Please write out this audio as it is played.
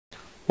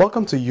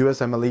Welcome to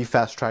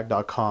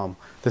USMLEFasttrack.com.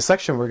 The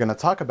section we're going to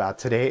talk about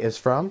today is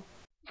from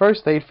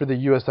First Aid for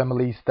the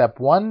USMLE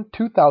Step 1,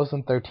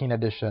 2013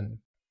 edition.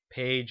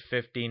 Page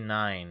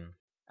 59.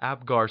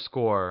 Apgar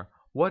score.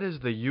 What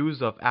is the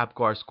use of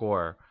Apgar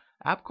score?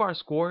 Apgar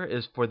score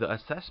is for the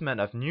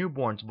assessment of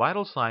newborns'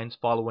 vital signs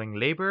following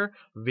labor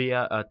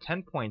via a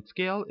 10-point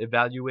scale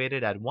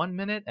evaluated at 1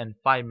 minute and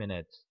 5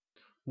 minutes.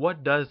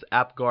 What does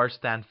Apgar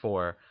stand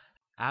for?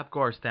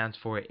 Apgar stands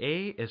for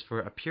A is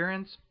for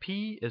appearance,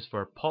 P is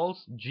for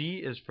pulse, G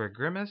is for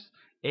grimace,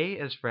 A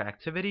is for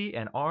activity,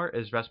 and R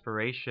is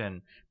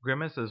respiration.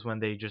 Grimace is when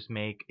they just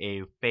make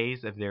a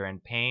face if they're in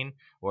pain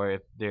or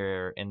if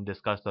they're in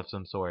disgust of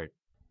some sort.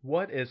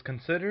 What is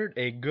considered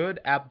a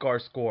good Apgar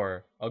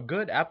score? A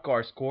good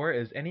Apgar score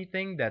is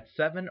anything that's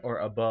 7 or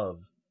above.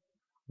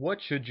 What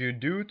should you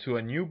do to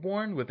a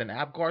newborn with an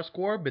Apgar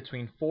score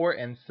between 4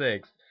 and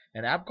 6?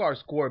 An Apgar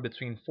score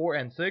between 4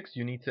 and 6,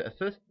 you need to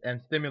assist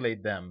and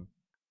stimulate them.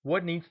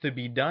 What needs to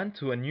be done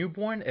to a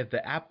newborn if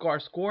the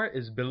Apgar score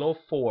is below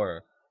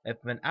 4?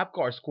 If an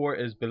Apgar score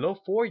is below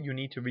 4, you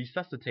need to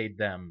resuscitate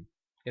them.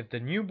 If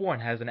the newborn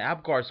has an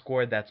Apgar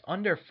score that's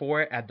under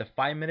 4 at the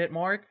 5-minute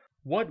mark,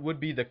 what would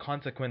be the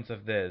consequence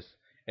of this?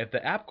 If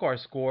the Apgar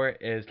score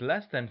is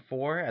less than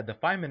 4 at the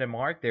 5-minute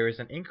mark, there is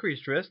an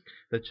increased risk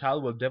the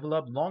child will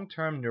develop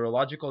long-term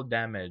neurological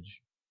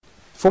damage.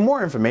 For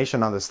more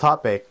information on this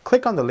topic,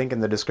 click on the link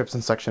in the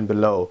description section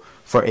below.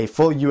 For a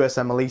full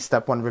USMLE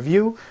Step 1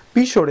 review,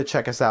 be sure to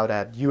check us out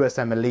at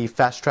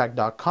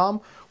USMLEFasttrack.com,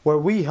 where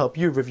we help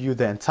you review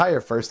the entire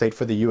first aid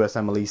for the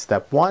USMLE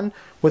Step 1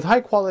 with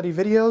high-quality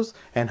videos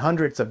and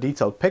hundreds of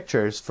detailed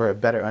pictures for a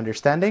better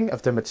understanding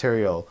of the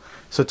material.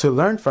 So to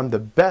learn from the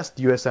best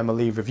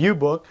USMLE review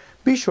book,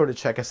 be sure to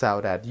check us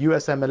out at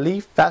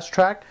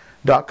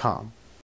USMLEFasttrack.com.